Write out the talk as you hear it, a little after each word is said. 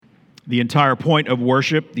The entire point of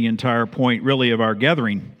worship, the entire point really of our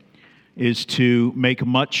gathering, is to make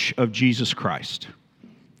much of Jesus Christ.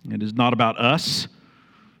 It is not about us.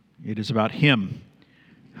 It is about Him,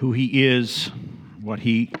 who He is, what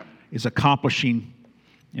He is accomplishing,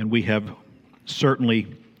 and we have certainly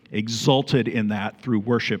exulted in that through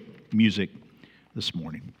worship music this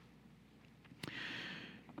morning.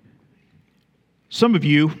 Some of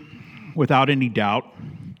you, without any doubt,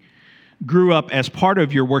 grew up as part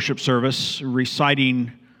of your worship service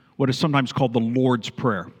reciting what is sometimes called the Lord's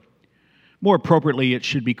Prayer. More appropriately, it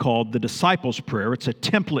should be called the Disciples' Prayer. It's a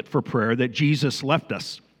template for prayer that Jesus left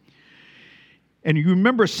us. And you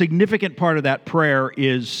remember a significant part of that prayer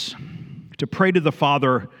is to pray to the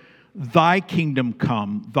Father, "Thy kingdom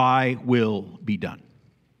come, Thy will be done."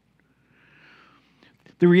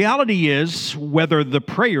 The reality is, whether the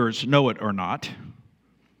prayers know it or not,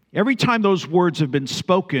 every time those words have been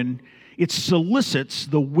spoken, it solicits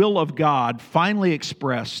the will of God finally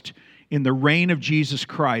expressed in the reign of Jesus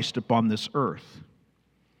Christ upon this earth.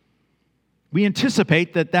 We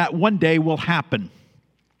anticipate that that one day will happen.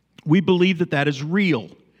 We believe that that is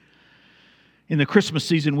real. In the Christmas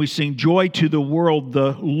season, we sing, "Joy to the world,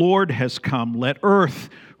 the Lord has come. Let earth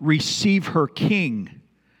receive her King."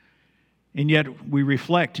 And yet we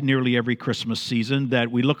reflect nearly every Christmas season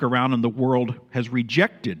that we look around and the world has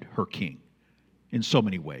rejected her King in so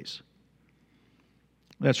many ways.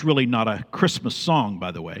 That's really not a Christmas song,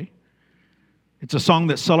 by the way. It's a song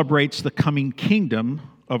that celebrates the coming kingdom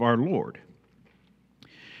of our Lord.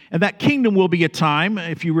 And that kingdom will be a time,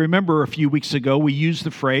 if you remember a few weeks ago, we used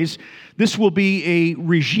the phrase, this will be a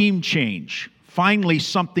regime change. Finally,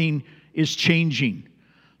 something is changing.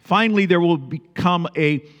 Finally, there will become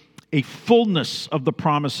a fullness of the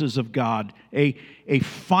promises of God, a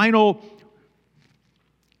final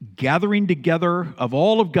gathering together of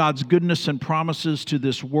all of God's goodness and promises to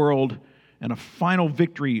this world, and a final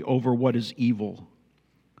victory over what is evil.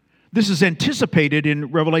 This is anticipated in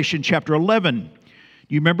Revelation chapter 11.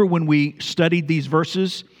 Do you remember when we studied these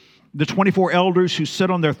verses? The 24 elders who sit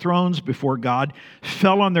on their thrones before God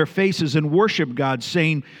fell on their faces and worshiped God,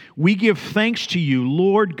 saying, "We give thanks to you,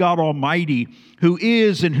 Lord God Almighty, who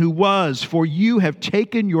is and who was, for you have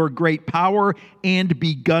taken your great power and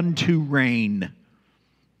begun to reign.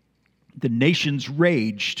 The nations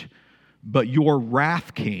raged, but your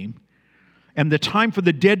wrath came, and the time for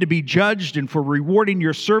the dead to be judged, and for rewarding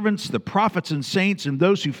your servants, the prophets and saints, and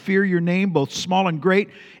those who fear your name, both small and great,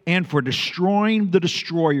 and for destroying the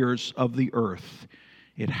destroyers of the earth."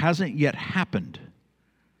 It hasn't yet happened,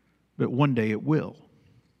 but one day it will.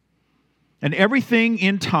 And everything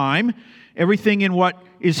in time, everything in what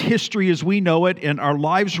is history as we know it, and our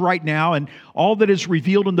lives right now, and all that is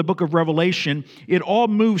revealed in the book of Revelation, it all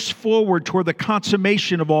moves forward toward the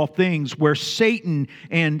consummation of all things, where Satan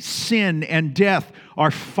and sin and death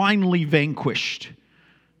are finally vanquished.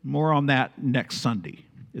 More on that next Sunday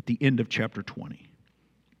at the end of chapter 20.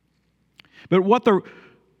 But what the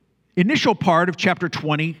initial part of chapter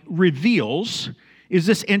 20 reveals is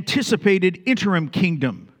this anticipated interim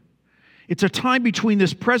kingdom. It's a time between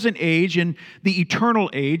this present age and the eternal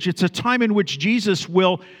age. It's a time in which Jesus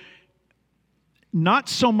will not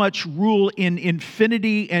so much rule in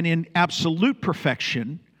infinity and in absolute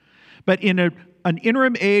perfection, but in an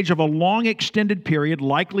interim age of a long extended period,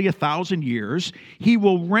 likely 1,000 years. He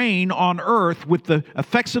will reign on earth with the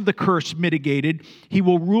effects of the curse mitigated. He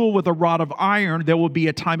will rule with a rod of iron. There will be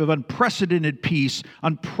a time of unprecedented peace,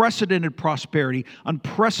 unprecedented prosperity,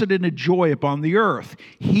 unprecedented joy upon the earth.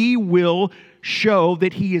 He will show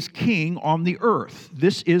that He is king on the earth.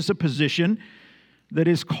 This is a position that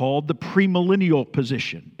is called the premillennial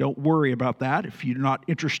position. Don't worry about that if you're not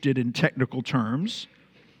interested in technical terms.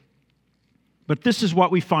 But this is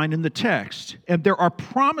what we find in the text. And there are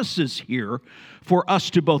promises here for us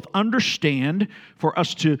to both understand, for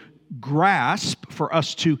us to grasp, for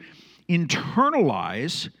us to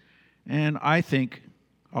internalize. And I think,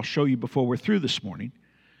 I'll show you before we're through this morning,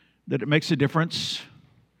 that it makes a difference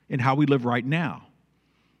in how we live right now.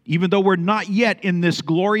 Even though we're not yet in this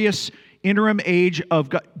glorious interim age of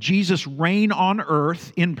Jesus' reign on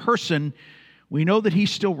earth in person, we know that He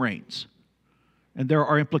still reigns. And there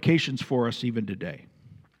are implications for us even today.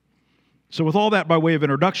 So with all that by way of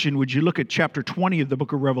introduction, would you look at chapter 20 of the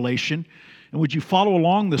book of Revelation, and would you follow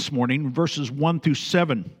along this morning, verses 1 through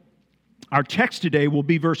 7. Our text today will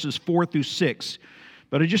be verses 4 through 6,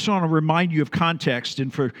 but I just want to remind you of context,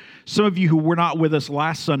 and for some of you who were not with us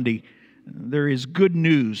last Sunday, there is good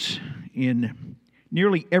news in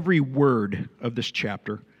nearly every word of this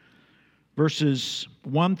chapter, verses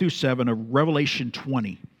 1 through 7 of Revelation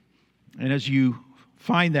 20. And as you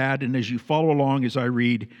find that, and as you follow along as I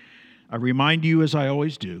read, I remind you, as I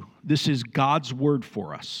always do, this is God's word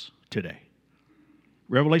for us today.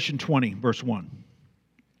 Revelation 20, verse 1.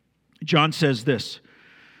 John says this,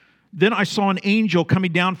 "Then I saw an angel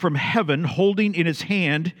coming down from heaven, holding in his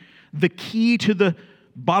hand the key to the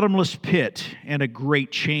bottomless pit and a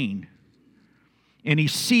great chain. And he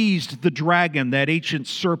seized the dragon, that ancient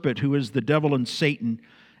serpent who is the devil and Satan,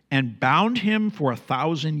 and bound him for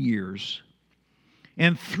 1,000 years,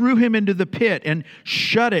 and threw him into the pit, and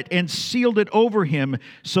shut it, and sealed it over him,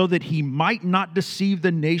 so that he might not deceive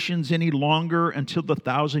the nations any longer until the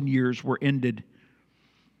 1,000 years were ended.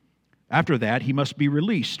 After that, he must be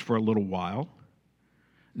released for a little while.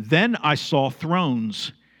 Then I saw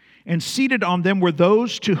thrones, and seated on them were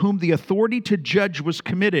those to whom the authority to judge was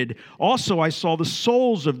committed. Also I saw the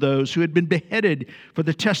souls of those who had been beheaded for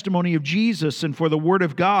the testimony of Jesus and for the word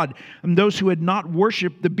of God, and those who had not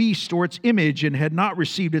worshipped the beast or its image and had not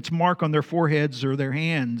received its mark on their foreheads or their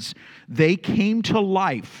hands. They came to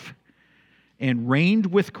life and reigned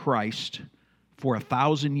with Christ for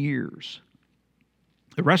 1,000 years.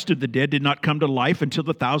 The rest of the dead did not come to life until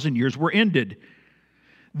the 1,000 years were ended.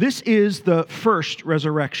 This is the first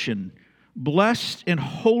resurrection. Blessed and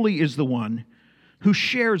holy is the one who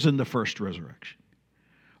shares in the first resurrection.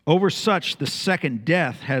 Over such the second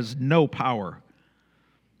death has no power.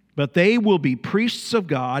 But they will be priests of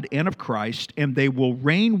God and of Christ, and they will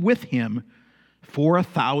reign with him for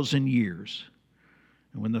 1,000 years.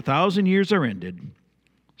 And when the 1,000 years are ended,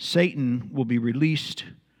 Satan will be released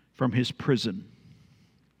from his prison.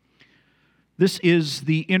 This is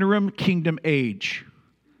the interim kingdom age.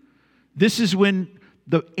 This is when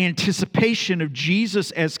the anticipation of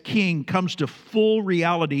Jesus as king comes to full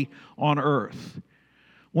reality on earth.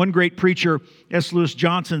 One great preacher, S. Lewis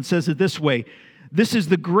Johnson, says it this way: "This is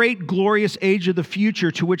the great glorious age of the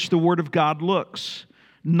future to which the Word of God looks.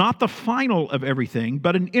 Not the final of everything,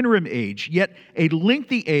 but an interim age, yet a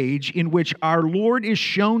lengthy age in which our Lord is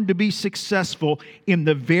shown to be successful in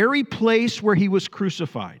the very place where he was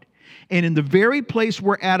crucified, and in the very place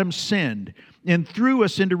where Adam sinned and threw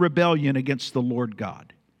us into rebellion against the Lord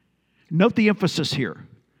God." Note the emphasis here.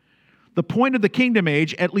 The point of the kingdom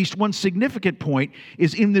age, at least one significant point,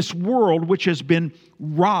 is in this world which has been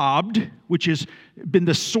robbed, which has been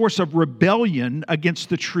the source of rebellion against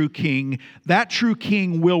the true king. That true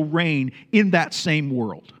king will reign in that same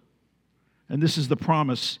world. And this is the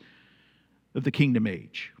promise of the kingdom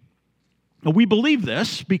age. Now, we believe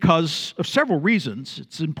this because of several reasons.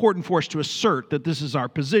 It's important for us to assert that this is our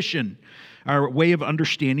position, our way of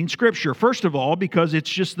understanding Scripture. First of all, because it's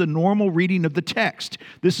just the normal reading of the text.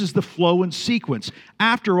 This is the flow and sequence.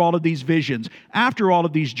 After all of these visions, after all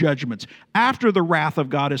of these judgments, after the wrath of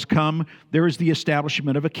God has come, there is the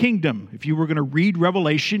establishment of a kingdom. If you were going to read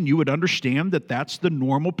Revelation, you would understand that that's the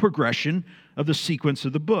normal progression of the sequence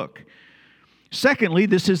of the book. Secondly,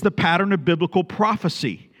 this is the pattern of biblical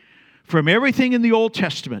prophecy. From everything in the Old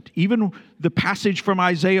Testament, even the passage from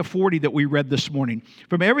Isaiah 40 that we read this morning,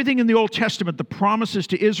 from everything in the Old Testament, the promises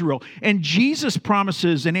to Israel, and Jesus'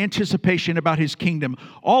 promises and anticipation about his kingdom,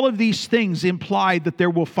 all of these things imply that there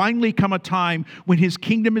will finally come a time when his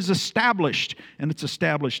kingdom is established, and it's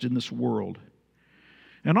established in this world.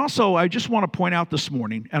 And also, I just want to point out this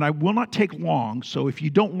morning, and I will not take long, so if you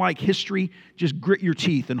don't like history, just grit your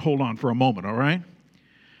teeth and hold on for a moment, all right?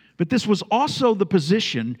 But this was also the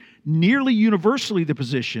position, nearly universally the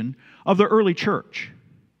position, of the early church.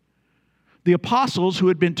 The apostles who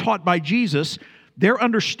had been taught by Jesus, their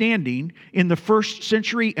understanding in the first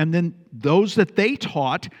century, and then those that they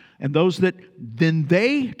taught, and those that then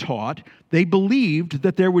they taught, they believed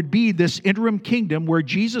that there would be this interim kingdom where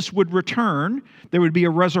Jesus would return, there would be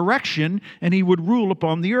a resurrection, and he would rule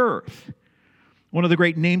upon the earth. One of the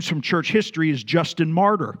great names from church history is Justin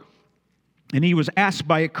Martyr. And he was asked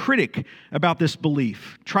by a critic about this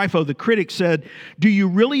belief. Trypho, the critic, said, "Do you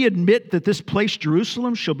really admit that this place,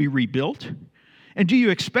 Jerusalem, shall be rebuilt? And do you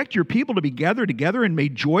expect your people to be gathered together and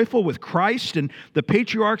made joyful with Christ and the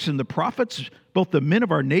patriarchs and the prophets, both the men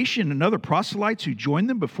of our nation and other proselytes who joined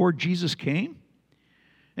them before Jesus came?"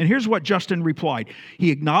 And here's what Justin replied.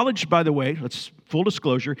 He acknowledged, by the way, let's full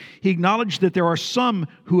disclosure, he acknowledged that there are some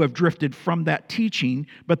who have drifted from that teaching,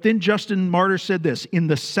 but then Justin Martyr said this: in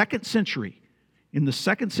the second century,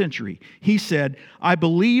 he said, "I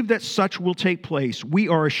believe that such will take place. We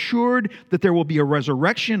are assured that there will be a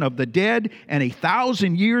resurrection of the dead and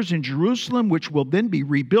 1,000 years in Jerusalem, which will then be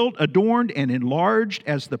rebuilt, adorned, and enlarged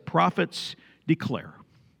as the prophets declare."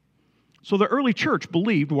 So the early church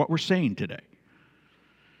believed what we're saying today.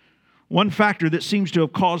 One factor that seems to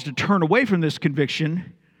have caused a turn away from this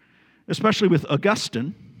conviction, especially with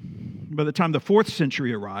Augustine, by the time the 4th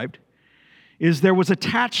century arrived, is there was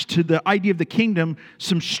attached to the idea of the kingdom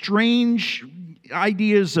some strange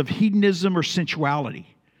ideas of hedonism or sensuality.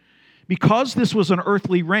 Because this was an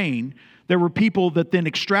earthly reign, there were people that then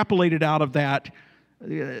extrapolated out of that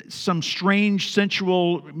some strange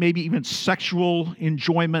sensual, maybe even sexual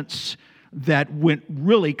enjoyments that went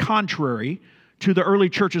really contrary to the early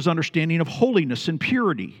church's understanding of holiness and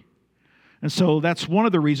purity. And so that's one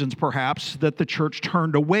of the reasons, perhaps, that the church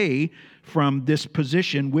turned away from this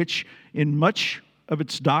position, which in much of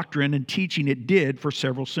its doctrine and teaching it did for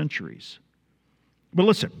several centuries. But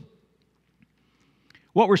listen,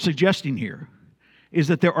 what we're suggesting here is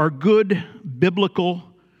that there are good biblical,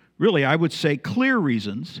 really I would say clear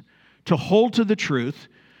reasons to hold to the truth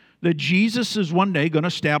that Jesus is one day going to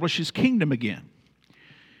establish his kingdom again.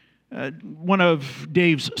 One of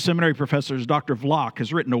Dave's seminary professors, Dr. Vlock,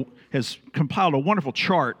 has compiled a wonderful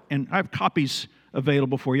chart, and I have copies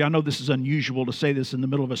available for you. I know this is unusual to say this in the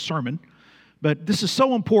middle of a sermon, but this is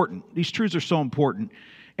so important. These truths are so important,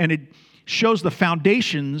 and it shows the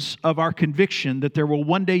foundations of our conviction that there will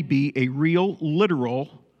one day be a real,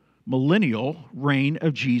 literal, millennial reign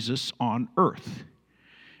of Jesus on earth.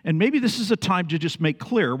 And maybe this is a time to just make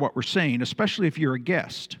clear what we're saying, especially if you're a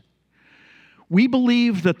guest. We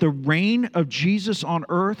believe that the reign of Jesus on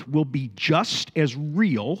earth will be just as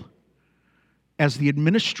real as the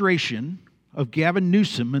administration of Gavin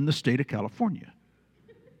Newsom in the state of California.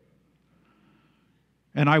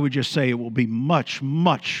 And I would just say it will be much,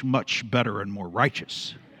 much, much better and more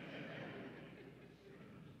righteous.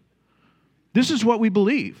 This is what we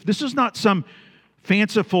believe. This is not some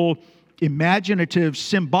fanciful, imaginative,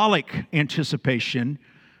 symbolic anticipation.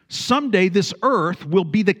 Someday this earth will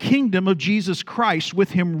be the kingdom of Jesus Christ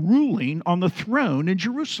with him ruling on the throne in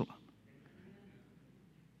Jerusalem.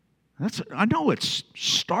 I know it's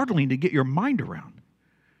startling to get your mind around,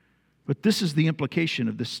 but this is the implication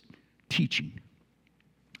of this teaching.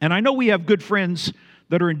 And I know we have good friends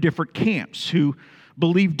that are in different camps who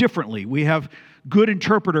believe differently. We have good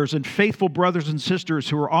interpreters and faithful brothers and sisters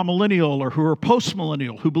who are amillennial or who are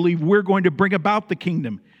postmillennial who believe we're going to bring about the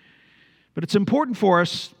kingdom. But it's important for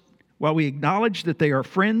us, while we acknowledge that they are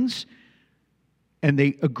friends and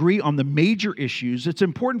they agree on the major issues, it's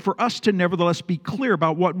important for us to nevertheless be clear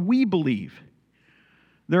about what we believe.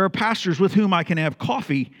 There are pastors with whom I can have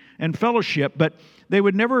coffee and fellowship, but they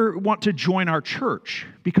would never want to join our church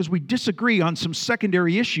because we disagree on some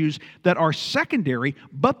secondary issues that are secondary,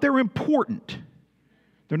 but they're important.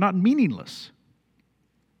 They're not meaningless.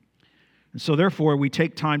 And so therefore, we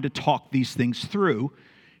take time to talk these things through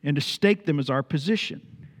and to stake them as our position.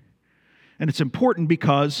 And it's important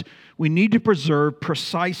because we need to preserve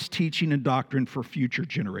precise teaching and doctrine for future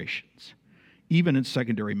generations, even in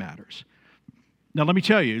secondary matters. Now, let me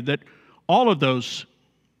tell you that all of those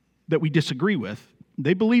that we disagree with,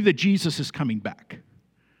 they believe that Jesus is coming back.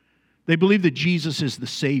 They believe that Jesus is the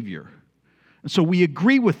Savior. And so we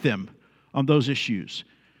agree with them on those issues.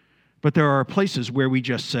 But there are places where we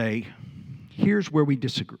just say, here's where we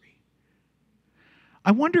disagree.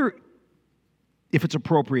 I wonder if it's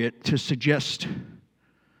appropriate to suggest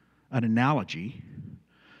an analogy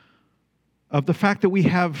of the fact that we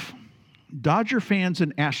have Dodger fans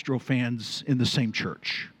and Astro fans in the same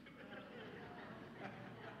church.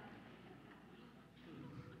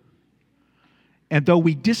 And though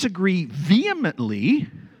we disagree vehemently,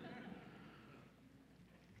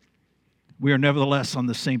 we are nevertheless on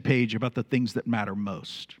the same page about the things that matter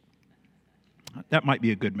most. That might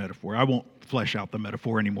be a good metaphor. I won't flesh out the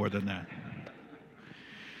metaphor any more than that.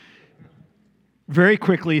 Very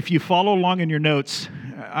quickly, if you follow along in your notes,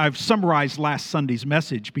 I've summarized last Sunday's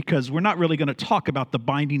message because we're not really going to talk about the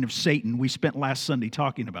binding of Satan. We spent last Sunday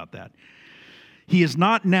talking about that. He is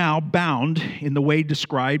not now bound in the way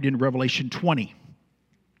described in Revelation 20.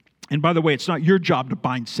 And by the way, it's not your job to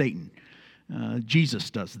bind Satan. Jesus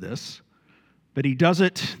does this. But he does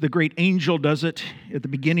it, the great angel does it at the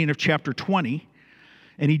beginning of chapter 20.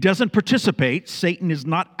 And he doesn't participate. Satan is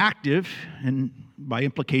not active, and by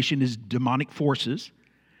implication his demonic forces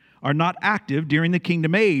are not active during the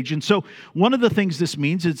kingdom age. And so one of the things this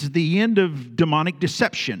means is the end of demonic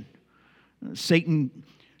deception. Satan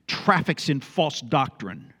traffics in false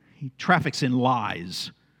doctrine. He traffics in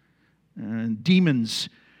lies. Demons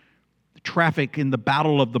traffic in the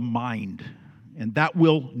battle of the mind. And that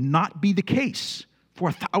will not be the case for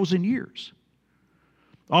 1,000 years.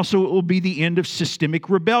 Also, it will be the end of systemic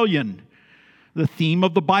rebellion. The theme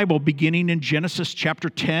of the Bible, beginning in Genesis chapter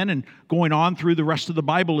 10 and going on through the rest of the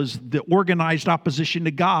Bible, is the organized opposition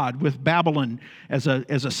to God, with Babylon as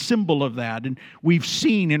a symbol of that. And we've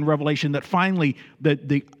seen in Revelation that finally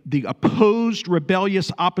the opposed, rebellious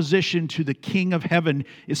opposition to the King of Heaven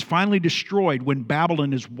is finally destroyed when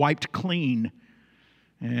Babylon is wiped clean.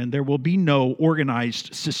 And there will be no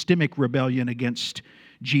organized, systemic rebellion against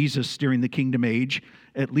Jesus during the kingdom age,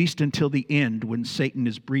 at least until the end, when Satan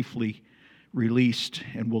is briefly released,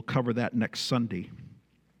 and we'll cover that next Sunday.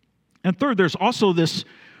 And third, there's also this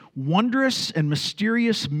wondrous and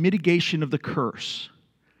mysterious mitigation of the curse.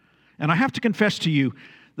 And I have to confess to you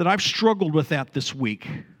that I've struggled with that this week,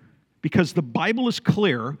 because the Bible is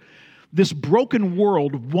clear. This broken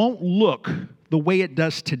world won't look the way it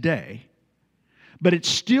does today, but it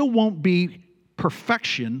still won't be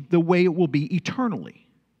perfection the way it will be eternally.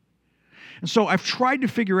 And so I've tried to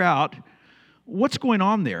figure out what's going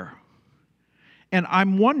on there. And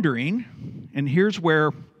I'm wondering, and here's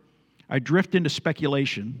where I drift into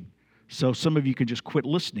speculation, so some of you can just quit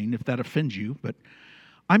listening if that offends you, but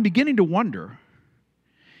I'm beginning to wonder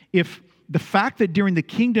if the fact that during the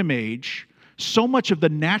kingdom age, so much of the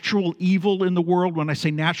natural evil in the world, when I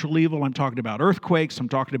say natural evil, I'm talking about earthquakes, I'm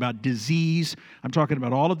talking about disease, I'm talking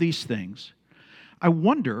about all of these things. I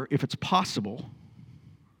wonder if it's possible,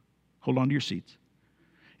 hold on to your seats,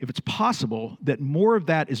 if it's possible that more of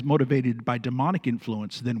that is motivated by demonic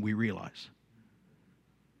influence than we realize.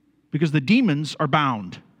 Because the demons are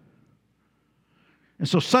bound. And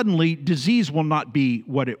so suddenly, disease will not be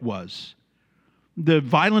what it was. The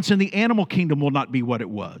violence in the animal kingdom will not be what it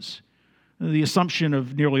was. The assumption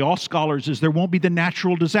of nearly all scholars is there won't be the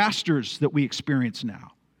natural disasters that we experience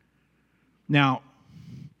now. Now,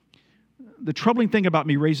 the troubling thing about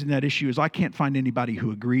me raising that issue is I can't find anybody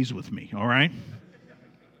who agrees with me, all right?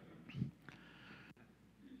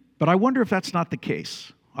 But I wonder if that's not the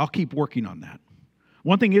case. I'll keep working on that.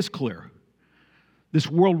 One thing is clear. This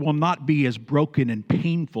world will not be as broken and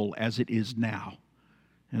painful as it is now.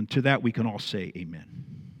 And to that we can all say amen.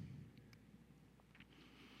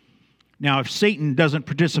 Now, if Satan doesn't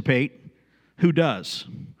participate, who does?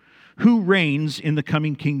 Who reigns in the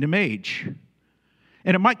coming kingdom age?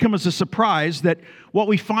 And it might come as a surprise that what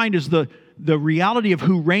we find is the reality of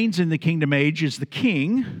who reigns in the kingdom age is the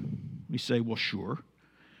king. We say, well, sure.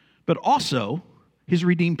 But also, his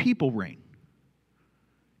redeemed people reign.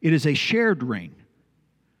 It is a shared reign.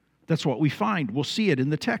 That's what we find. We'll see it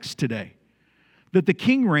in the text today. That the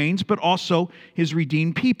king reigns, but also his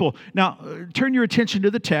redeemed people. Now, turn your attention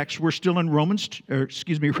to the text. We're still in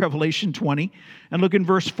Revelation 20, and look in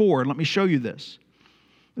verse 4. Let me show you this.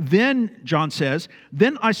 Then, John says,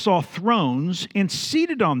 then I saw thrones, and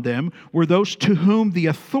seated on them were those to whom the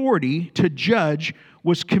authority to judge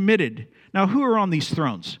was committed. Now, who are on these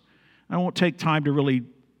thrones? I won't take time to really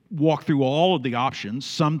walk through all of the options.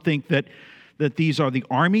 Some think that these are the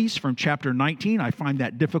armies from chapter 19. I find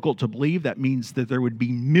that difficult to believe. That means that there would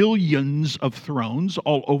be millions of thrones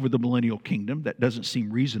all over the millennial kingdom. That doesn't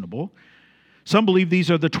seem reasonable. Some believe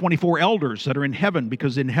these are the 24 elders that are in heaven,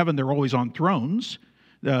 because in heaven they're always on thrones.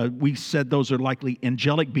 We said those are likely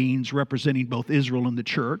angelic beings representing both Israel and the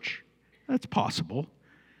church. That's possible.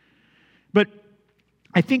 But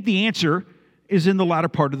I think the answer is in the latter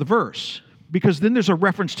part of the verse, because then there's a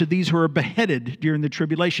reference to these who are beheaded during the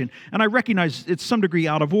tribulation. And I recognize it's some degree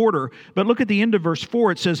out of order, but look at the end of verse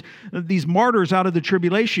 4. It says, these martyrs out of the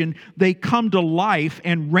tribulation, they come to life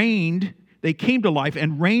and reigned. They came to life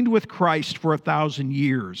and reigned with Christ for 1,000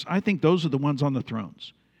 years. I think those are the ones on the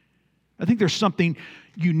thrones. I think there's something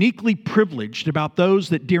uniquely privileged about those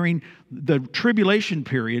that during the tribulation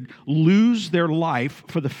period lose their life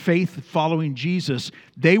for the faith following Jesus.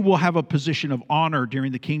 They will have a position of honor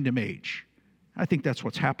during the kingdom age. I think that's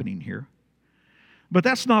what's happening here. But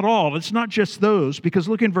that's not all. It's not just those, because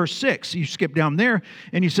look in verse 6. You skip down there,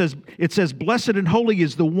 and it says, blessed and holy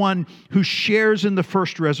is the one who shares in the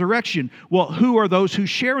first resurrection. Well, who are those who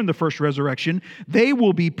share in the first resurrection? They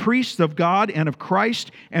will be priests of God and of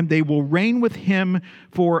Christ, and they will reign with him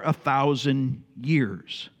for 1,000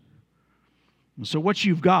 years. And so what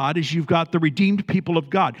you've got is you've got the redeemed people of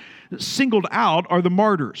God. Singled out are the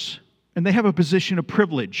martyrs, and they have a position of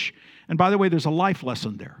privilege. And by the way, there's a life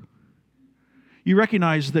lesson there. You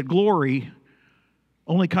recognize that glory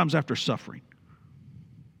only comes after suffering.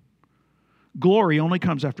 Glory only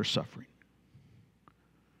comes after suffering.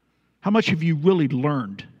 How much have you really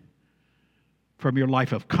learned from your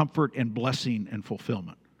life of comfort and blessing and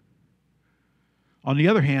fulfillment? On the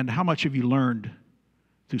other hand, how much have you learned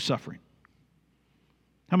through suffering?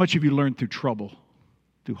 How much have you learned through trouble,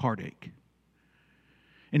 through heartache?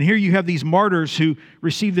 And here you have these martyrs who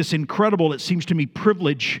receive this incredible, it seems to me,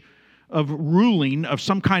 privilege of ruling, of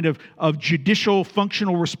some kind of judicial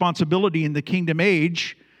functional responsibility in the kingdom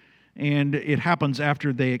age, and it happens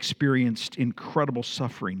after they experienced incredible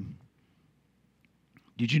suffering.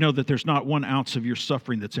 Did you know that there's not 1 ounce of your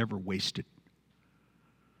suffering that's ever wasted?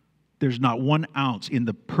 There's not 1 ounce in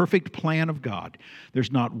the perfect plan of God.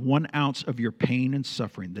 There's not 1 ounce of your pain and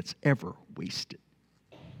suffering that's ever wasted.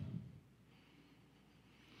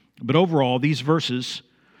 But overall, these verses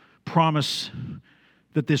promise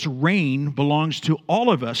that this reign belongs to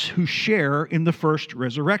all of us who share in the first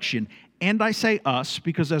resurrection. And I say us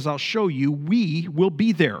because, as I'll show you, we will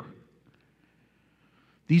be there.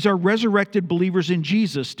 These are resurrected believers in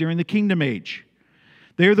Jesus during the kingdom age.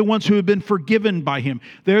 They're the ones who have been forgiven by Him.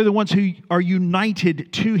 They're the ones who are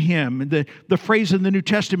united to Him. The phrase in the New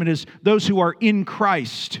Testament is those who are in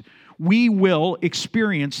Christ. We will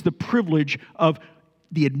experience the privilege of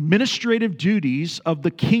the administrative duties of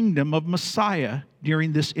the kingdom of Messiah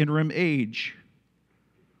during this interim age.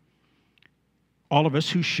 All of us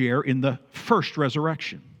who share in the first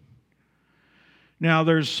resurrection. Now,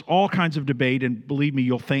 there's all kinds of debate, and believe me,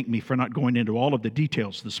 you'll thank me for not going into all of the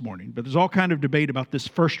details this morning, but there's all kind of debate about this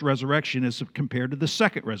first resurrection as compared to the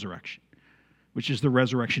second resurrection, which is the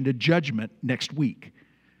resurrection to judgment next week.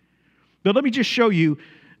 But let me just show you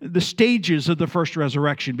the stages of the first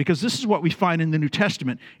resurrection, because this is what we find in the New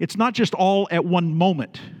Testament. It's not just all at one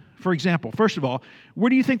moment. For example, first of all,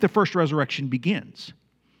 where do you think the first resurrection begins?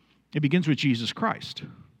 It begins with Jesus Christ,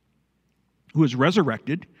 who is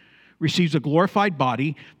resurrected, receives a glorified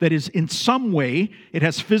body that is in some way, it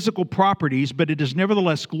has physical properties, but it is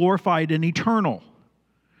nevertheless glorified and eternal.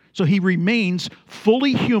 So He remains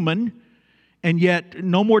fully human, and yet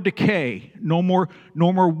no more decay, no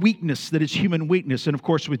more weakness that is human weakness. And of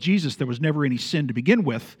course, with Jesus, there was never any sin to begin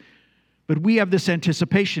with. But we have this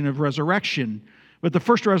anticipation of resurrection. But the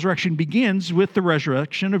first resurrection begins with the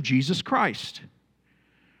resurrection of Jesus Christ.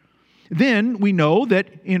 Then we know that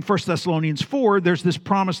in 1 Thessalonians 4, there's this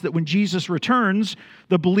promise that when Jesus returns,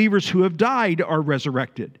 the believers who have died are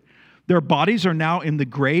resurrected. Their bodies are now in the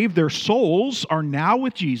grave. Their souls are now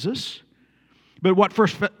with Jesus. But what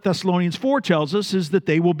 1 Thessalonians 4 tells us is that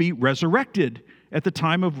they will be resurrected at the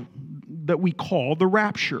time of that we call the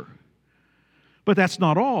rapture. But that's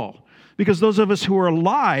not all. Because those of us who are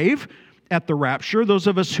alive at the rapture, those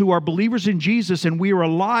of us who are believers in Jesus, and we are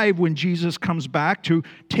alive when Jesus comes back to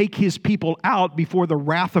take His people out before the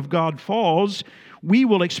wrath of God falls, we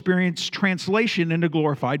will experience translation into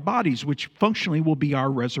glorified bodies, which functionally will be our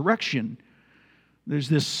resurrection. There's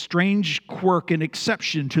this strange quirk and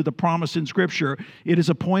exception to the promise in Scripture. It is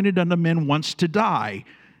appointed unto men once to die,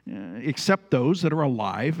 except those that are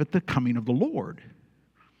alive at the coming of the Lord.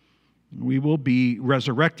 We will be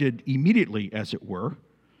resurrected immediately, as it were.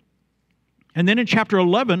 And then in chapter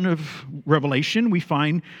 11 of Revelation, we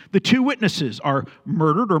find the 2 witnesses are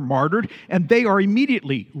murdered or martyred, and they are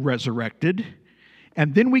immediately resurrected.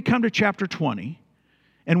 And then we come to chapter 20,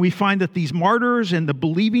 and we find that these martyrs and the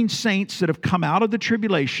believing saints that have come out of the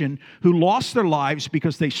tribulation, who lost their lives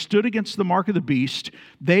because they stood against the mark of the beast,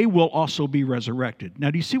 they will also be resurrected.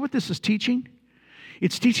 Now, do you see what this is teaching?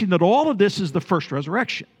 It's teaching that all of this is the first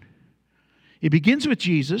resurrection. It begins with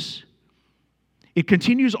Jesus. It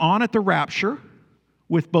continues on at the rapture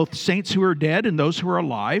with both saints who are dead and those who are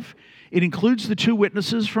alive. It includes the 2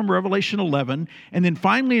 witnesses from Revelation 11. And then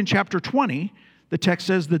finally in chapter 20, the text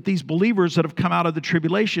says that these believers that have come out of the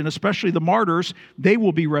tribulation, especially the martyrs, they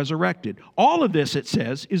will be resurrected. All of this, it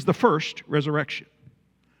says, is the first resurrection.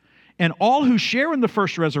 And all who share in the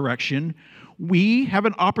first resurrection, we have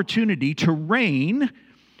an opportunity to reign.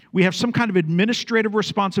 We have some kind of administrative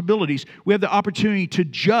responsibilities. We have the opportunity to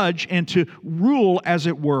judge and to rule, as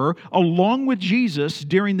it were, along with Jesus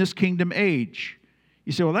during this kingdom age.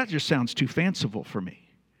 You say, well, that just sounds too fanciful for me.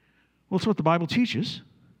 Well, it's what the Bible teaches.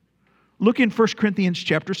 Look in 1 Corinthians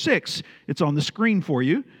chapter 6. It's on the screen for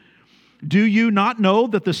you. Do you not know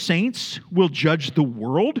that the saints will judge the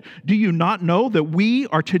world? Do you not know that we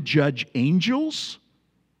are to judge angels?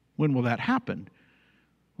 When will that happen?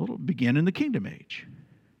 Well, it'll begin in the kingdom age.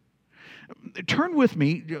 Turn with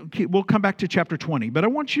me, we'll come back to chapter 20, but I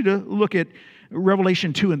want you to look at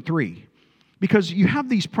Revelation 2 and 3, because you have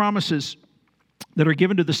these promises that are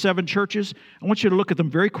given to the 7 churches. I want you to look at them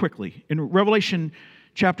very quickly in Revelation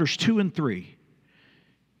chapters 2 and 3,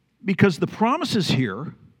 because the promises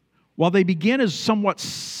here, while they begin as somewhat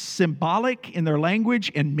symbolic in their language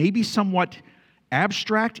and maybe somewhat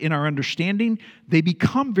abstract in our understanding, they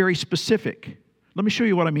become very specific. Let me show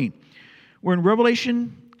you what I mean. We're in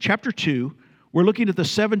Revelation chapter 2. We're looking at the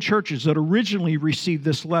 7 churches that originally received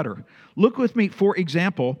this letter. Look with me, for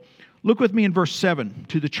example, look with me in verse 7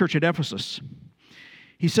 to the church at Ephesus.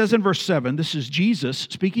 He says in verse 7, this is Jesus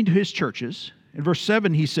speaking to his churches. In verse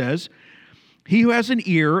 7 he says, "He who has an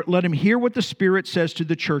ear, let him hear what the Spirit says to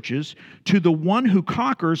the churches. To the one who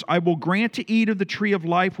conquers, I will grant to eat of the tree of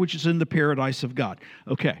life, which is in the paradise of God."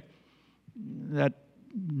 Okay, that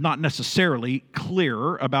not necessarily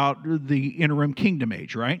clear about the interim kingdom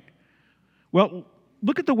age, right? Well,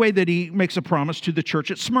 look at the way that he makes a promise to the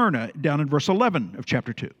church at Smyrna, down in verse 11 of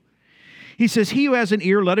chapter 2. He says, "He who has an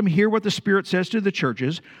ear, let him hear what the Spirit says to the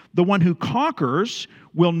churches. The one who conquers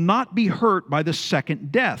will not be hurt by the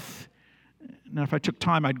second death." Now, if I took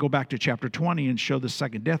time, I'd go back to chapter 20 and show the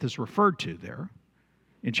second death is referred to there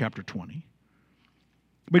in chapter 20.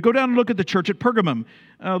 But go down and look at the church at Pergamum.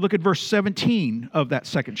 Look at verse 17 of that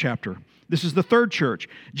second chapter. This is the third church.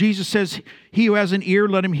 Jesus says, "He who has an ear,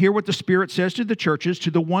 let him hear what the Spirit says to the churches.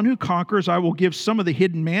 To the one who conquers, I will give some of the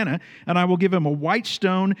hidden manna, and I will give him a white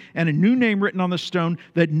stone and a new name written on the stone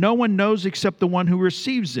that no one knows except the one who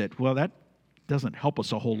receives it." Well, that doesn't help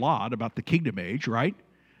us a whole lot about the kingdom age, right?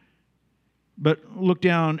 But look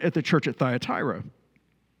down at the church at Thyatira.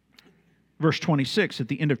 Verse 26 at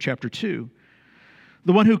the end of chapter 2.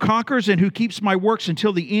 "The one who conquers and who keeps my works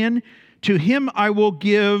until the end, to him I will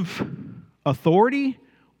give authority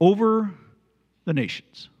over the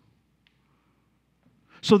nations."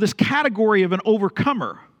 So this category of an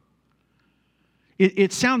overcomer,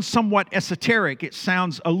 it sounds somewhat esoteric. It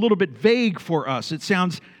sounds a little bit vague for us. It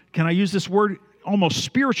sounds, can I use this word, almost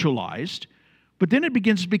spiritualized. But then it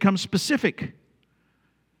begins to become specific.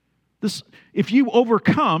 If you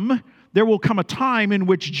overcome, there will come a time in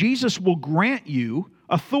which Jesus will grant you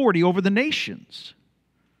authority over the nations.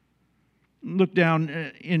 Look down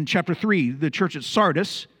in chapter 3, the church at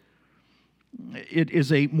Sardis. It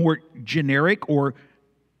is a more generic or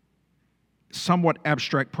somewhat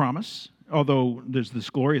abstract promise, although there's this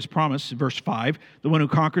glorious promise. Verse 5, "The one who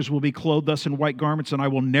conquers will be clothed thus in white garments, and I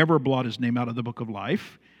will never blot his name out of the book of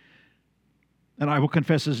life. And I will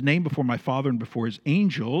confess his name before my Father and before his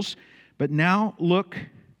angels." But now look,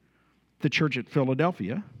 the church at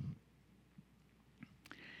Philadelphia.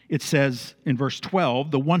 It says in verse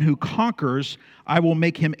 12, "The one who conquers, I will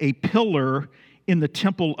make him a pillar in the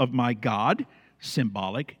temple of my God,"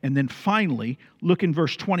 symbolic. And then finally, look in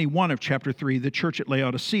verse 21 of chapter 3, the church at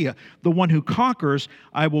Laodicea. "The one who conquers,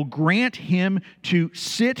 I will grant him to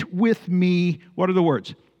sit with me," what are the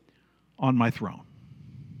words? "On my throne."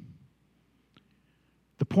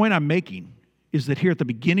 The point I'm making is that here at the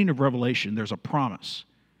beginning of Revelation, there's a promise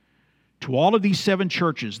to all of these 7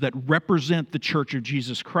 churches that represent the church of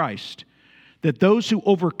Jesus Christ, that those who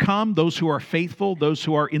overcome, those who are faithful, those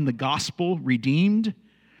who are in the gospel redeemed,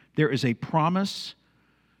 there is a promise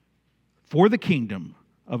for the kingdom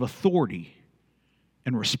of authority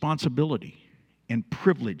and responsibility and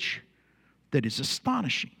privilege that is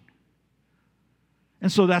astonishing.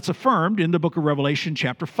 And so that's affirmed in the book of Revelation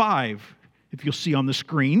chapter 5, if you'll see on the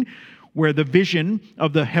screen, where the vision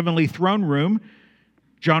of the heavenly throne room,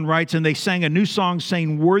 John writes, "And they sang a new song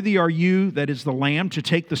saying, 'Worthy are you,' that is the Lamb, 'to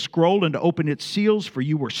take the scroll and to open its seals, for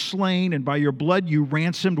you were slain, and by your blood you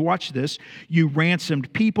ransomed,'" watch this, "you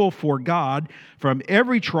ransomed people for God from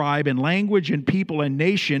every tribe and language and people and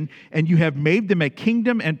nation, and you have made them a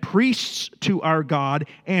kingdom and priests to our God,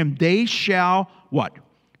 and they shall," what?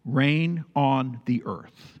 "Reign on the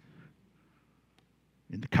earth."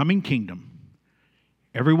 In the coming kingdom,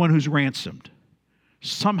 everyone who's ransomed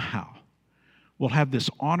somehow will have this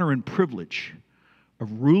honor and privilege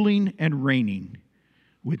of ruling and reigning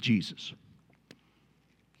with Jesus.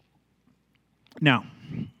 Now,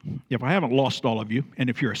 if I haven't lost all of you, and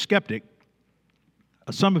if you're a skeptic,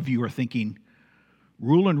 some of you are thinking,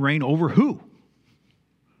 rule and reign over who?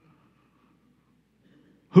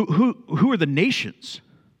 Who are the nations?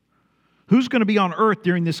 Who's going to be on earth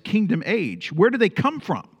during this kingdom age? Where do they come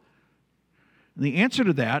from? And the answer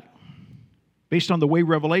to that, based on the way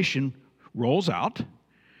Revelation rolls out,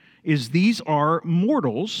 is these are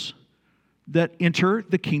mortals that enter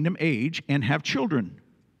the kingdom age and have children.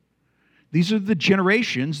 These are the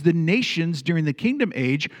generations, the nations during the kingdom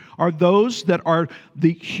age are those that are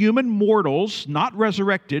the human mortals, not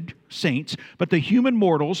resurrected saints, but the human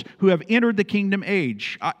mortals who have entered the kingdom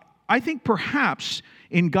age. I think perhaps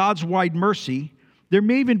in God's wide mercy, there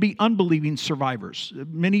may even be unbelieving survivors.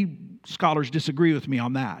 Many scholars disagree with me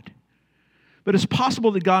on that. But it's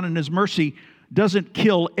possible that God in His mercy doesn't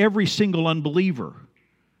kill every single unbeliever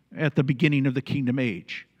at the beginning of the kingdom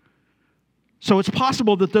age. So it's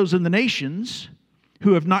possible that those in the nations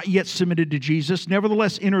who have not yet submitted to Jesus,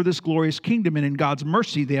 nevertheless enter this glorious kingdom, and in God's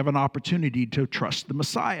mercy, they have an opportunity to trust the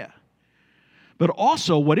Messiah. But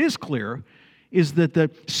also, what is clear is that the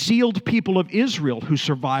sealed people of Israel who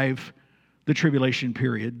survive the tribulation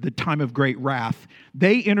period, the time of great wrath,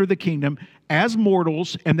 they enter the kingdom as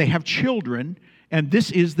mortals, and they have children, and this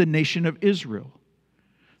is the nation of Israel.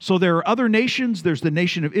 So there are other nations. There's the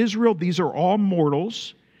nation of Israel. These are all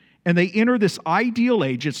mortals. And they enter this ideal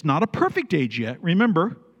age. It's not a perfect age yet,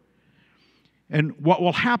 remember. And what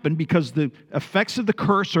will happen, because the effects of the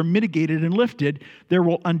curse are mitigated and lifted, there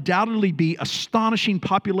will undoubtedly be astonishing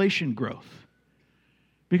population growth.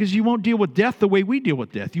 Because you won't deal with death the way we deal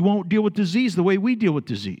with death. You won't deal with disease the way we deal with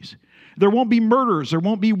disease. There won't be murders. There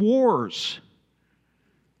won't be wars.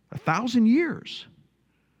 1,000 years.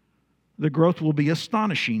 The growth will be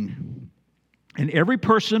astonishing. And every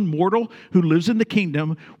person, mortal, who lives in the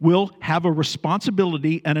kingdom will have a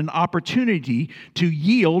responsibility and an opportunity to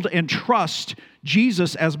yield and trust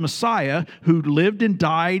Jesus as Messiah, who lived and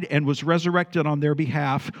died and was resurrected on their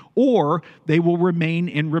behalf, or they will remain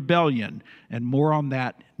in rebellion. And more on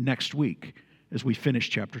that next week as we finish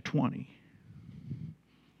chapter 20.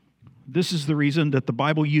 This is the reason that the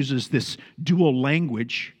Bible uses this dual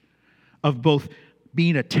language of both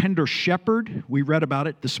being a tender shepherd. We read about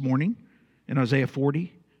it this morning in Isaiah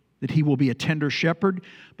 40, that he will be a tender shepherd,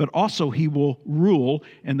 but also he will rule,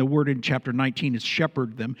 and the word in chapter 19 is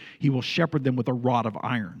shepherd them. He will shepherd them with a rod of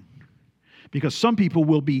iron. Because some people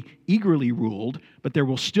will be eagerly ruled, but there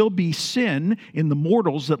will still be sin in the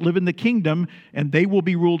mortals that live in the kingdom, and they will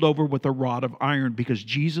be ruled over with a rod of iron, because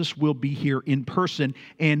Jesus will be here in person,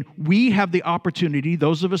 and we have the opportunity,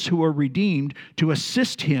 those of us who are redeemed, to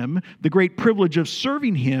assist him, the great privilege of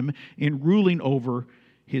serving him in ruling over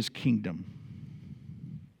his kingdom.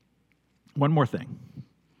 One more thing.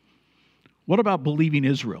 What about believing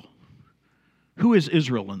Israel? Who is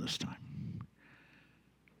Israel in this time?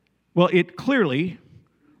 Well, it clearly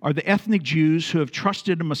are the ethnic Jews who have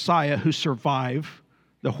trusted a Messiah who survive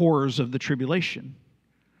the horrors of the tribulation.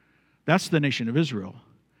 That's the nation of Israel.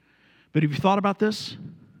 But have you thought about this?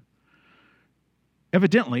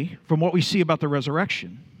 Evidently, from what we see about the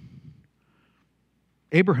resurrection,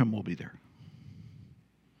 Abraham will be there.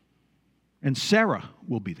 And Sarah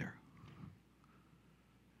will be there.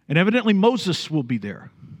 And evidently Moses will be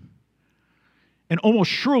there. And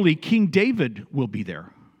almost surely King David will be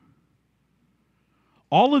there.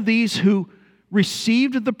 All of these who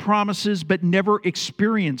received the promises but never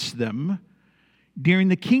experienced them, during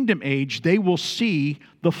the kingdom age, they will see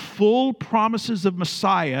the full promises of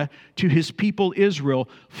Messiah to his people Israel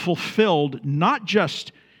fulfilled, not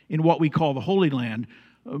just in what we call the Holy Land,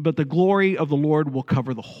 but the glory of the Lord will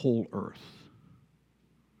cover the whole earth.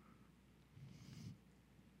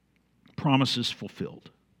 Promises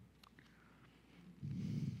fulfilled.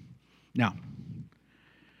 Now,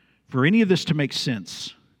 for any of this to make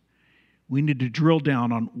sense, we need to drill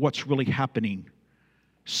down on what's really happening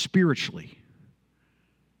spiritually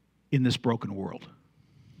in this broken world.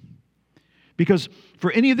 Because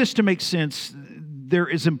for any of this to make sense, there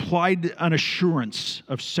is implied an assurance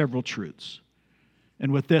of several truths.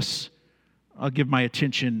 And with this, I'll give my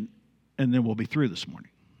attention, and then we'll be through this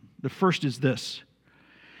morning. The first is this.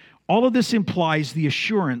 All of this implies the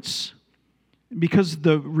assurance, because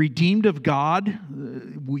the redeemed of God,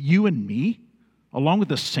 you and me, along with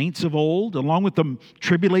the saints of old, along with the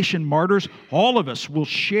tribulation martyrs, all of us will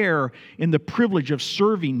share in the privilege of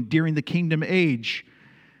serving during the kingdom age.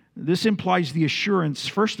 This implies the assurance,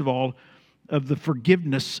 first of all, of the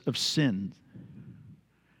forgiveness of sin.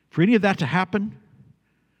 For any of that to happen,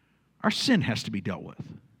 our sin has to be dealt with.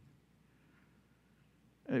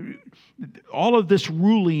 All of this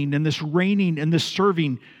ruling and this reigning and this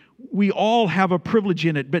serving, we all have a privilege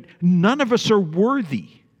in it, but none of us are worthy.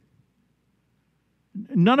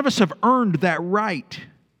 None of us have earned that right.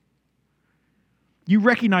 You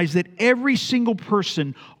recognize that every single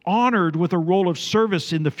person honored with a role of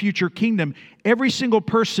service in the future kingdom, every single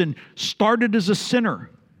person started as a sinner.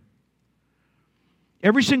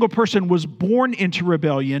 Every single person was born into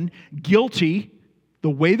rebellion, guilty the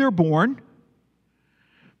way they're born,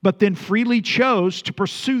 but then freely chose to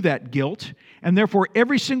pursue that guilt. And therefore,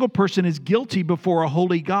 every single person is guilty before a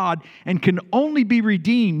holy God and can only be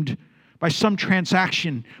redeemed by some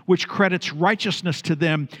transaction which credits righteousness to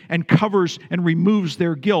them and covers and removes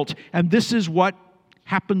their guilt. And this is what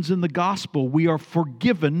happens in the gospel. We are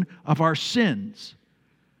forgiven of our sins.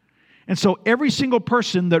 And so every single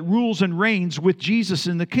person that rules and reigns with Jesus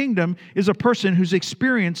in the kingdom is a person who's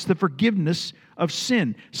experienced the forgiveness of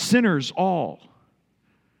sin. Sinners all.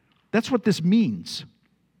 That's what this means.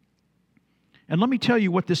 And let me tell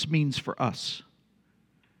you what this means for us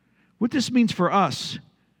What this means for us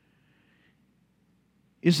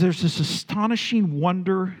is there's this astonishing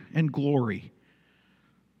wonder and glory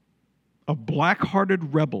of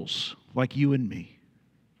black-hearted rebels like you and me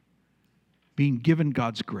being given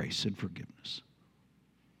God's grace and forgiveness.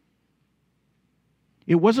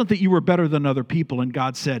 It wasn't that you were better than other people and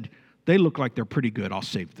God said, they look like they're pretty good, I'll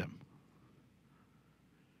save them.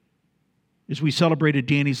 As we celebrated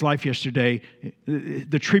Danny's life yesterday,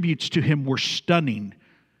 the tributes to him were stunning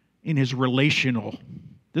in his relational.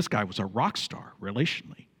 This guy was a rock star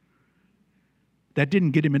relationally. That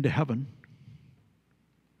didn't get him into heaven.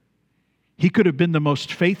 He could have been the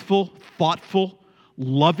most faithful, thoughtful,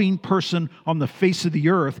 loving person on the face of the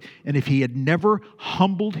earth, and if he had never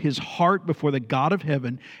humbled his heart before the God of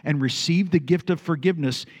heaven and received the gift of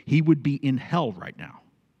forgiveness, he would be in hell right now.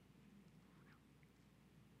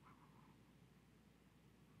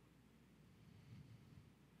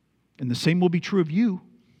 And the same will be true of you.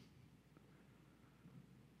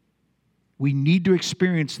 We need to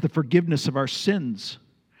experience the forgiveness of our sins.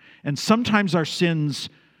 And sometimes our sins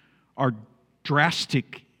are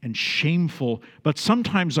drastic and shameful, but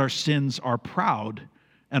sometimes our sins are proud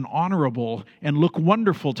and honorable and look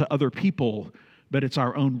wonderful to other people, but it's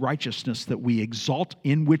our own righteousness that we exalt,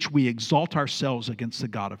 in which we exalt ourselves against the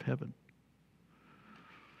God of heaven.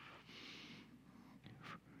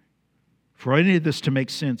 For any of this to make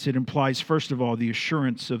sense, it implies, first of all, the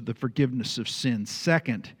assurance of the forgiveness of sins.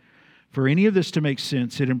 Second, for any of this to make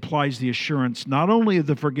sense, it implies the assurance not only of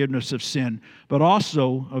the forgiveness of sin, but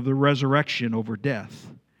also of the resurrection over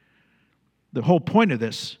death. The whole point of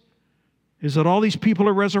this is that all these people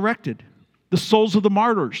are resurrected. The souls of the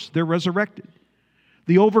martyrs, they're resurrected.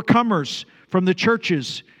 The overcomers from the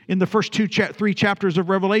churches in the first three chapters of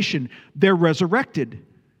Revelation, they're resurrected.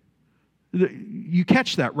 You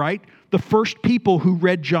catch that, right? The first people who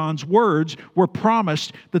read John's words were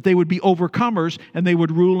promised that they would be overcomers and they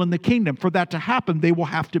would rule in the kingdom. For that to happen, they will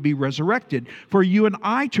have to be resurrected. For you and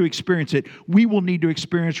I to experience it, we will need to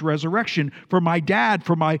experience resurrection. For my dad,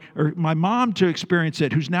 for my mom to experience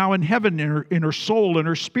it, who's now in heaven in her soul and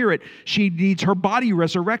her spirit, she needs her body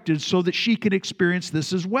resurrected so that she can experience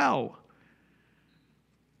this as well.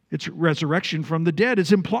 It's resurrection from the dead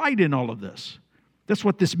is implied in all of this. That's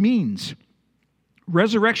what this means.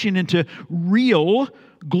 Resurrection into real,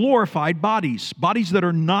 glorified bodies. Bodies that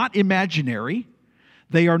are not imaginary.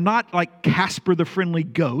 They are not like Casper the Friendly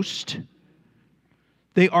Ghost.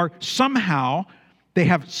 They are somehow, they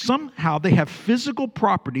have physical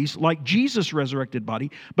properties like Jesus' resurrected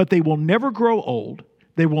body, but they will never grow old.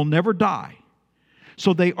 They will never die.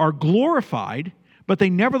 So they are glorified, but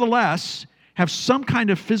they nevertheless have some kind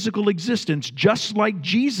of physical existence, just like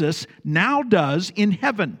Jesus now does in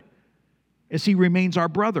heaven, as he remains our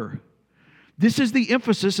brother. This is the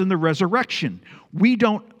emphasis in the resurrection. We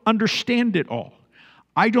don't understand it all.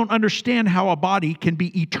 I don't understand how a body can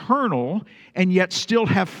be eternal and yet still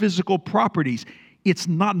have physical properties. It's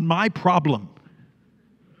not my problem.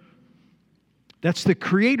 That's the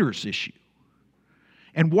Creator's issue.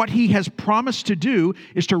 And what he has promised to do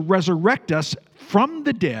is to resurrect us from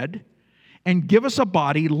the dead and give us a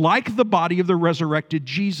body like the body of the resurrected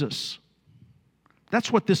Jesus.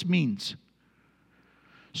 That's what this means.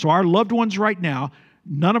 So our loved ones right now,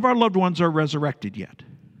 none of our loved ones are resurrected yet.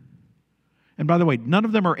 And by the way, none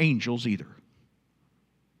of them are angels either.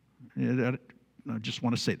 I just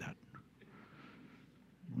want to say that.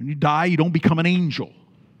 When you die, you don't become an angel.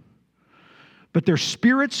 But their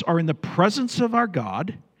spirits are in the presence of our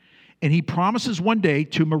God, and he promises one day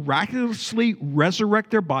to miraculously resurrect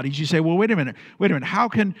their bodies. You say, well, wait a minute. How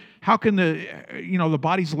can the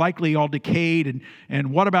body's likely all decayed,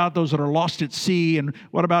 and what about those that are lost at sea? And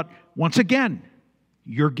what about, once again,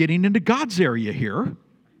 you're getting into God's area here.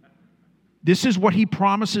 This is what he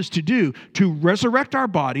promises to do, to resurrect our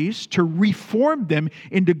bodies, to reform them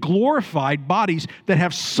into glorified bodies that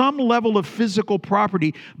have some level of physical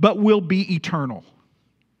property, but will be eternal.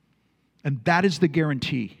 And that is the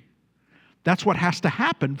guarantee. That's what has to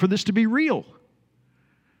happen for this to be real.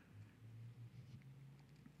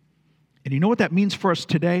 And you know what that means for us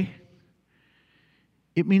today?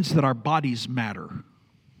 It means that our bodies matter.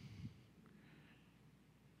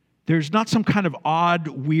 There's not some kind of odd,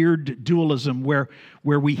 weird dualism where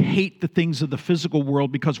we hate the things of the physical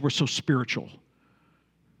world because we're so spiritual.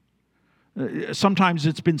 Sometimes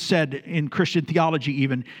it's been said in Christian theology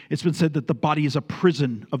even, it's been said that the body is a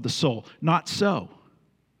prison of the soul. Not so.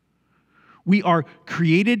 We are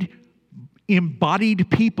created, embodied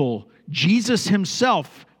people. Jesus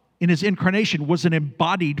himself, in his incarnation, was an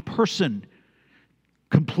embodied person.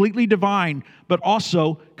 Completely divine, but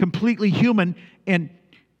also completely human, and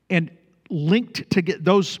linked to get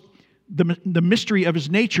those the mystery of his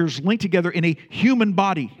nature is linked together in a human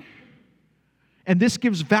body. And this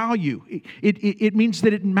gives value. It means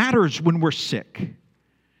that it matters when we're sick.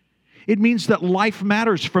 It means that life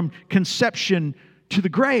matters from conception to the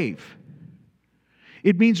grave.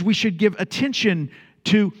 It means we should give attention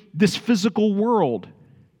to this physical world.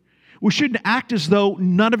 We shouldn't act as though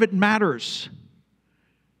none of it matters.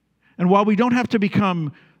 And while we don't have to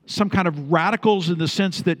become some kind of radicals in the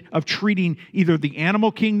sense that of treating either the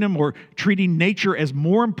animal kingdom or treating nature as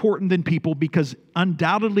more important than people, because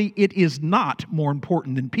undoubtedly it is not more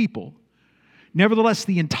important than people. Nevertheless,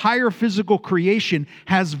 the entire physical creation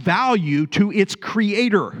has value to its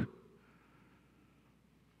creator.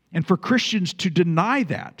 And for Christians to deny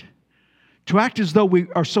that, to act as though we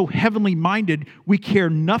are so heavenly minded, we care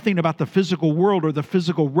nothing about the physical world or the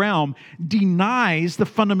physical realm, denies the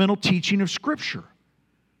fundamental teaching of Scripture.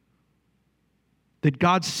 That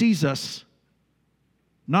God sees us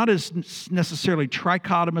not as necessarily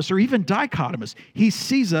trichotomous or even dichotomous. He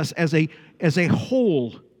sees us as a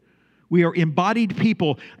whole. We are embodied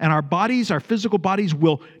people, and our bodies, our physical bodies,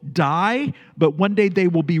 will die, but one day they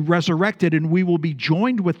will be resurrected, and we will be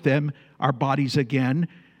joined with them, our bodies again,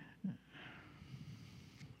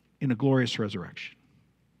 in a glorious resurrection.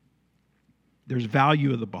 There's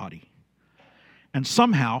value of the body. And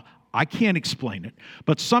somehow, I can't explain it,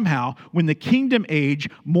 but somehow, when the kingdom age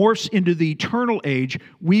morphs into the eternal age,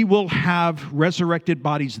 we will have resurrected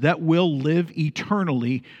bodies that will live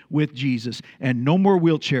eternally with Jesus. And no more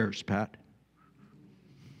wheelchairs, Pat.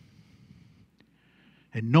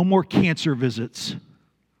 And no more cancer visits.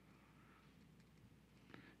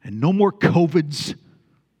 And no more COVIDs.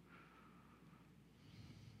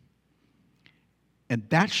 And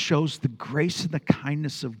that shows the grace and the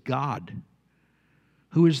kindness of God,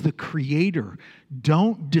 who is the creator.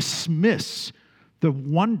 Don't dismiss the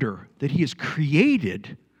wonder that he has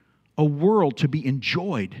created a world to be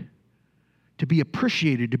enjoyed, to be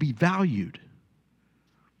appreciated, to be valued,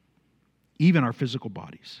 even our physical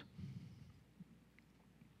bodies.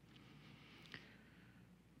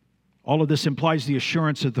 All of this implies the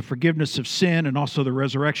assurance of the forgiveness of sin and also the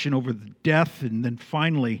resurrection over the death. And then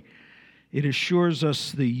finally, it assures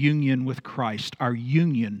us the union with Christ, our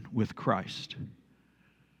union with Christ.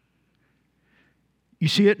 You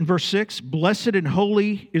see it in verse 6. Blessed and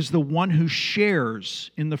holy is the one who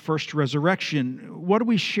shares in the first resurrection. What do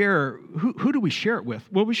we share? Who do we share it with?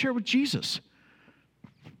 Well, we share it with Jesus.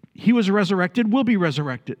 He was resurrected, will be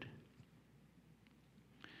resurrected.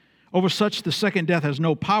 Over such, the second death has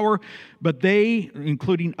no power, but they,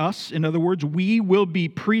 including us, in other words, we will be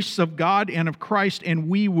priests of God and of Christ, and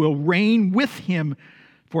we will reign with him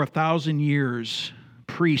for 1,000 years.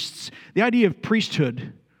 Priests. The idea of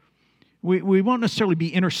priesthood, we won't necessarily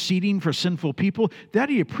be interceding for sinful people. The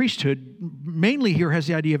idea of priesthood mainly here has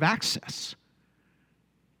the idea of access.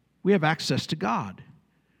 We have access to God.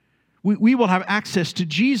 We will have access to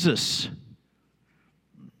Jesus.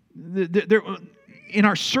 In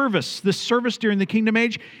our service, this service during the kingdom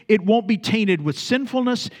age, it won't be tainted with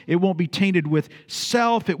sinfulness. It won't be tainted with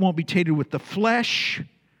self. It won't be tainted with the flesh.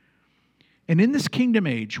 And in this kingdom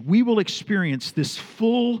age, we will experience this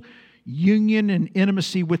full union and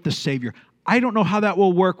intimacy with the Savior. I don't know how that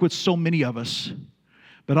will work with so many of us,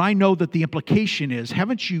 but I know that the implication is,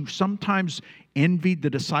 haven't you sometimes envied the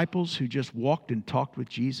disciples who just walked and talked with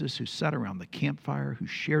Jesus, who sat around the campfire, who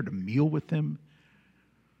shared a meal with him?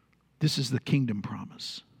 This is the kingdom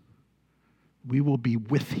promise. We will be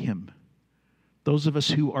with him. Those of us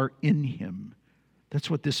who are in him. That's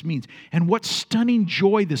what this means. And what stunning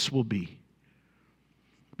joy this will be.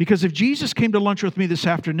 Because if Jesus came to lunch with me this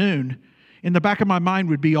afternoon, in the back of my mind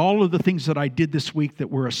would be all of the things that I did this week that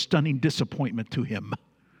were a stunning disappointment to him.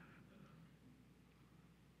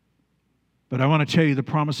 But I want to tell you, the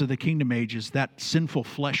promise of the kingdom age is that sinful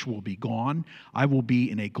flesh will be gone. I will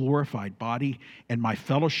be in a glorified body, and my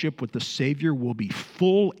fellowship with the Savior will be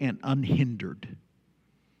full and unhindered.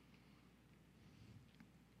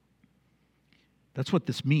 That's what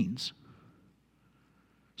this means.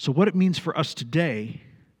 So what it means for us today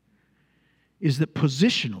is that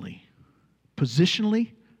positionally,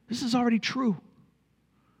 this is already true.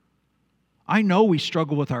 I know we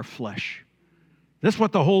struggle with our flesh. That's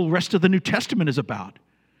what the whole rest of the New Testament is about.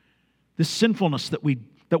 This sinfulness that we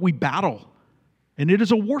battle. And it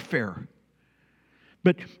is a warfare.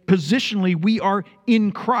 But positionally, we are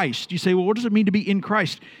in Christ. You say, well, what does it mean to be in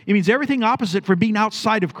Christ? It means everything opposite from being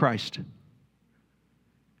outside of Christ.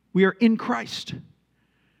 We are in Christ.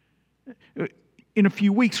 In a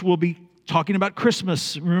few weeks, we'll be talking about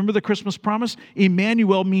Christmas. Remember the Christmas promise?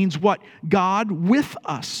 Emmanuel means what? God with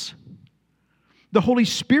us. The Holy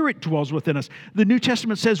Spirit dwells within us. The New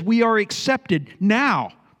Testament says we are accepted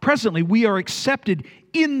now. Presently, we are accepted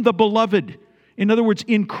in the Beloved. In other words,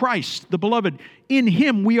 in Christ, the Beloved. In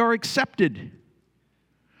Him, we are accepted.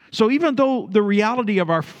 So even though the reality of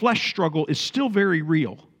our flesh struggle is still very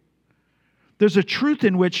real, there's a sense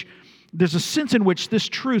in which this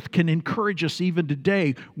truth can encourage us even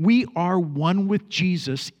today. We are one with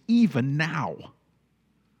Jesus even now.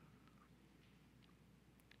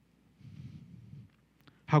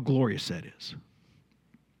 How glorious that is.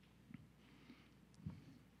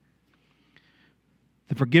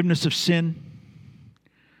 The forgiveness of sin,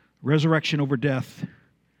 resurrection over death,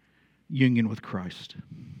 union with Christ.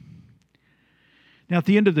 Now, at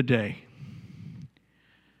the end of the day,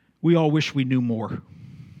 we all wish we knew more.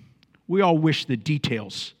 We all wish the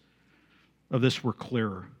details of this were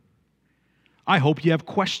clearer. I hope you have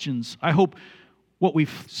questions. I hope what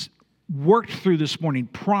we've worked through this morning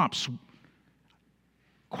prompts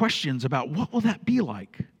questions about what will that be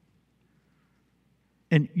like.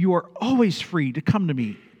 And you are always free to come to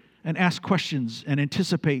me and ask questions and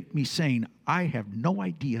anticipate me saying, I have no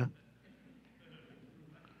idea.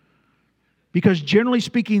 Because generally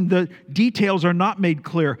speaking, the details are not made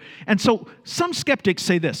clear. And so some skeptics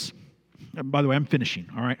say this. By the way, I'm finishing.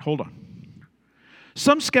 All right, hold on.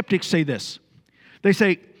 Some skeptics say this. They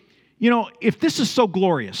say, if this is so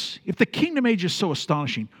glorious, if the kingdom age is so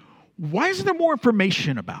astonishing, why isn't there more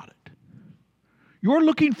information about it? You're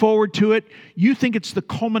looking forward to it. You think it's the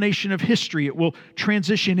culmination of history. It will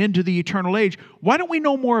transition into the eternal age. Why don't we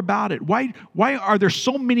know more about it? Why are there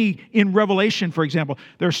so many in Revelation, for example?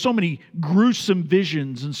 There are so many gruesome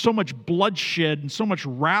visions and so much bloodshed and so much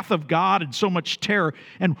wrath of God and so much terror.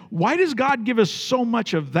 And why does God give us so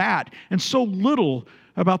much of that and so little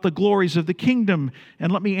about the glories of the kingdom?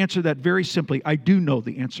 And let me answer that very simply. I do know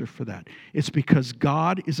the answer for that. It's because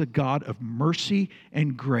God is a God of mercy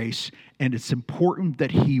and grace, and it's important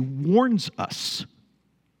that He warns us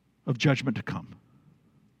of judgment to come.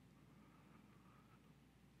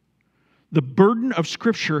 The burden of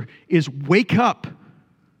Scripture is wake up,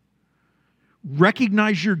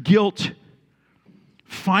 recognize your guilt,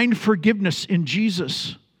 find forgiveness in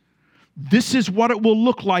Jesus. This is what it will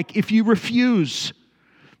look like if you refuse.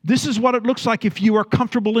 This is what it looks like if you are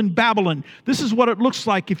comfortable in Babylon. This is what it looks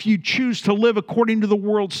like if you choose to live according to the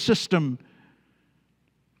world system.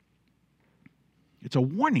 It's a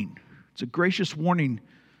warning. It's a gracious warning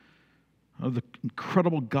of the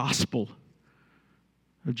incredible gospel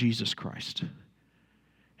of Jesus Christ.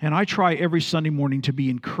 And I try every Sunday morning to be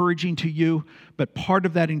encouraging to you, but part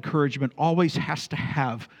of that encouragement always has to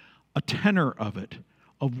have a tenor of it,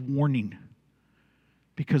 of warning.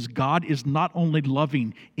 Because God is not only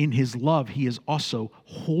loving in His love, He is also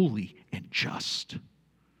holy and just.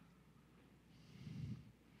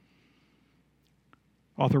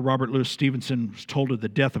 Author Robert Louis Stevenson was told of the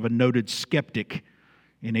death of a noted skeptic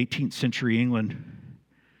in 18th century England.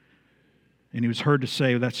 And he was heard to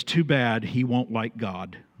say, that's too bad, he won't like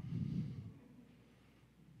God.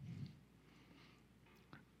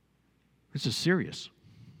 This is serious.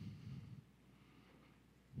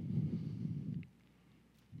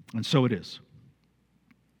 And so it is.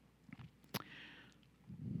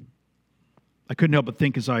 I couldn't help but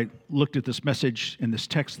think as I looked at this message and this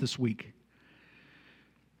text this week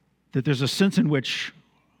that there's a sense in which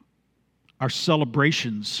our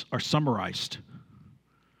celebrations are summarized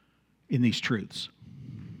in these truths.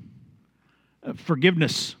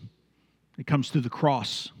 Forgiveness, it comes through the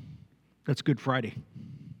cross. That's Good Friday.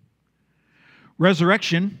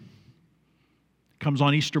 Resurrection comes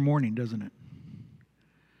on Easter morning, doesn't it?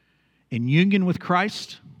 In union with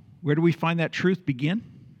Christ, where do we find that truth begin?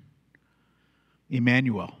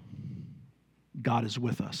 Emmanuel. God is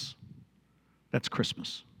with us. That's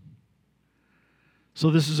Christmas.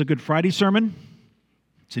 So this is a Good Friday sermon.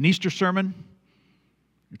 It's an Easter sermon.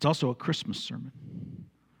 It's also a Christmas sermon.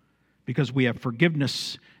 Because we have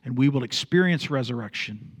forgiveness and we will experience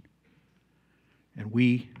resurrection. And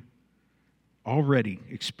we already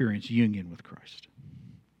experience union with Christ.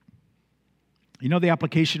 You know the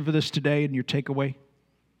application for this today and your takeaway?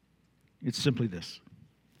 It's simply this.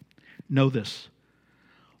 Know this.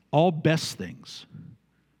 All best things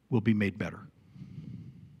will be made better.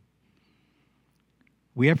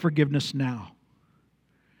 We have forgiveness now.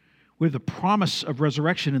 We have the promise of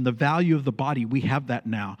resurrection and the value of the body. We have that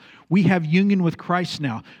now. We have union with Christ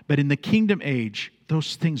now. But in the kingdom age,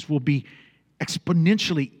 those things will be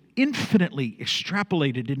exponentially, infinitely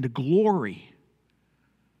extrapolated into glory.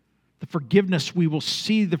 The forgiveness, we will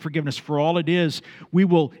see the forgiveness for all it is. We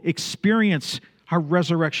will experience our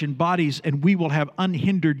resurrection bodies, and we will have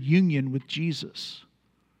unhindered union with Jesus.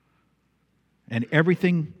 and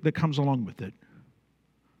everything that comes along with it,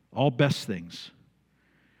 all best things,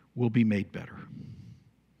 will be made better.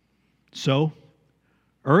 So,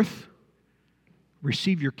 earth,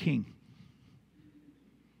 receive your King.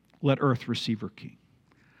 Let earth receive her King.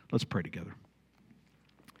 Let's pray together.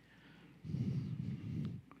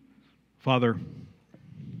 Father,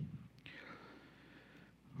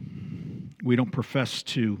 we don't profess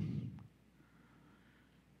to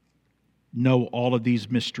know all of these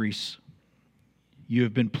mysteries. You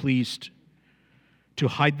have been pleased to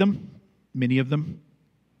hide them, many of them.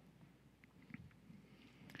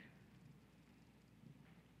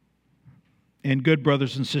 And good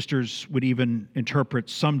brothers and sisters would even interpret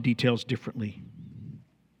some details differently.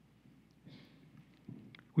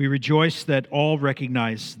 We rejoice that all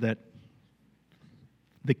recognize that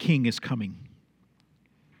the King is coming,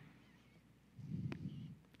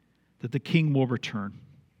 that the King will return,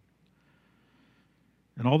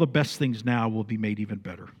 and all the best things now will be made even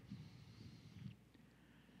better.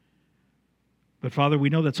 But Father, we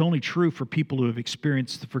know that's only true for people who have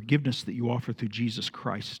experienced the forgiveness that you offer through Jesus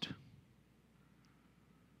Christ.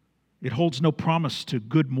 It holds no promise to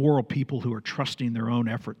good moral people who are trusting their own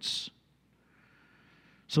efforts.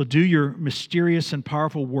 So do your mysterious and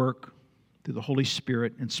powerful work through the Holy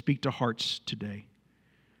Spirit and speak to hearts today.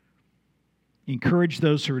 Encourage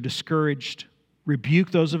those who are discouraged. Rebuke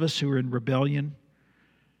those of us who are in rebellion,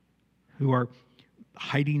 who are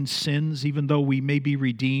hiding sins, even though we may be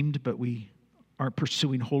redeemed, but we aren't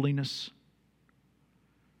pursuing holiness.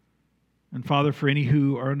 And Father, for any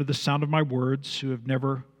who are under the sound of my words, who have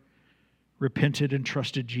never repented and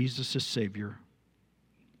trusted Jesus as Savior,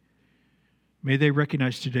 may they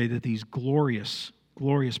recognize today that these glorious,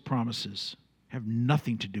 glorious promises have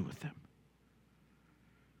nothing to do with them.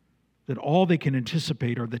 That all they can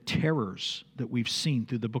anticipate are the terrors that we've seen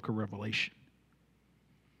through the book of Revelation.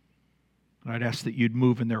 And I'd ask that you'd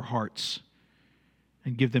move in their hearts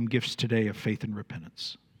and give them gifts today of faith and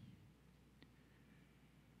repentance.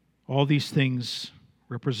 All these things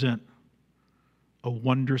represent a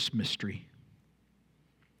wondrous mystery,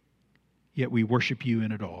 yet we worship you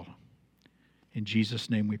in it all. In Jesus'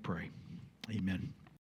 name we pray. Amen.